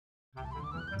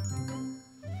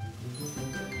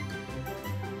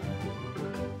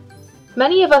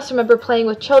Many of us remember playing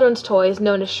with children's toys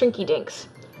known as shrinky dinks,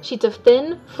 sheets of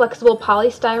thin, flexible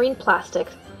polystyrene plastic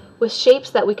with shapes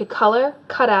that we could color,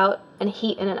 cut out, and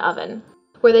heat in an oven,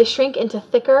 where they shrink into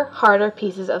thicker, harder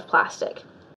pieces of plastic.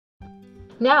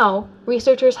 Now,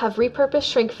 researchers have repurposed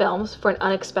shrink films for an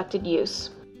unexpected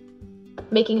use,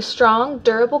 making strong,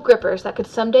 durable grippers that could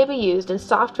someday be used in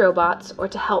soft robots or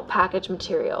to help package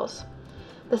materials.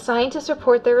 The scientists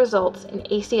report their results in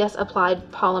ACS Applied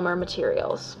Polymer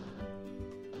Materials.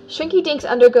 Shrinky dinks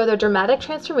undergo their dramatic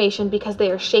transformation because they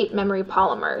are shape memory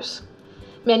polymers.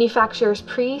 Manufacturers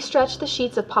pre-stretch the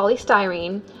sheets of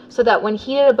polystyrene so that when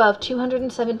heated above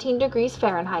 217 degrees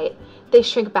Fahrenheit, they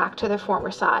shrink back to their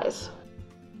former size.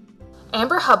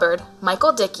 Amber Hubbard,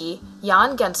 Michael Dickey,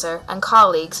 Jan Genzer, and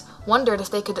colleagues wondered if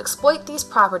they could exploit these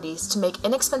properties to make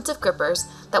inexpensive grippers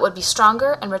that would be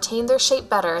stronger and retain their shape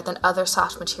better than other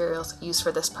soft materials used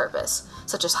for this purpose,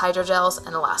 such as hydrogels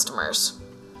and elastomers.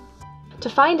 To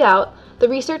find out, the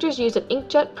researchers used an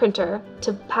inkjet printer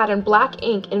to pattern black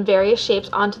ink in various shapes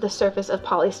onto the surface of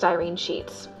polystyrene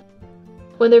sheets.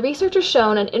 When the researchers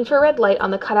shone an infrared light on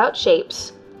the cutout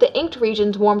shapes, the inked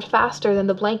regions warmed faster than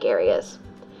the blank areas,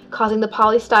 causing the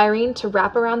polystyrene to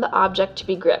wrap around the object to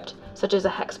be gripped, such as a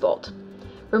hex bolt.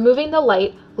 Removing the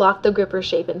light locked the gripper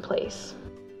shape in place.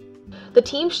 The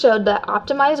team showed that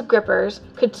optimized grippers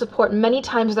could support many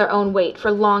times their own weight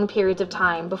for long periods of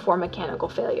time before mechanical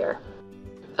failure.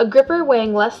 A gripper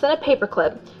weighing less than a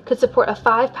paperclip could support a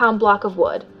 5-pound block of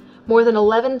wood, more than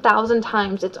 11,000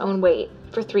 times its own weight,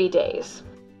 for 3 days.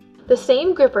 The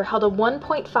same gripper held a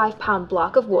 1.5-pound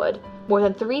block of wood, more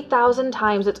than 3,000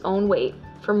 times its own weight,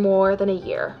 for more than a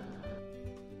year.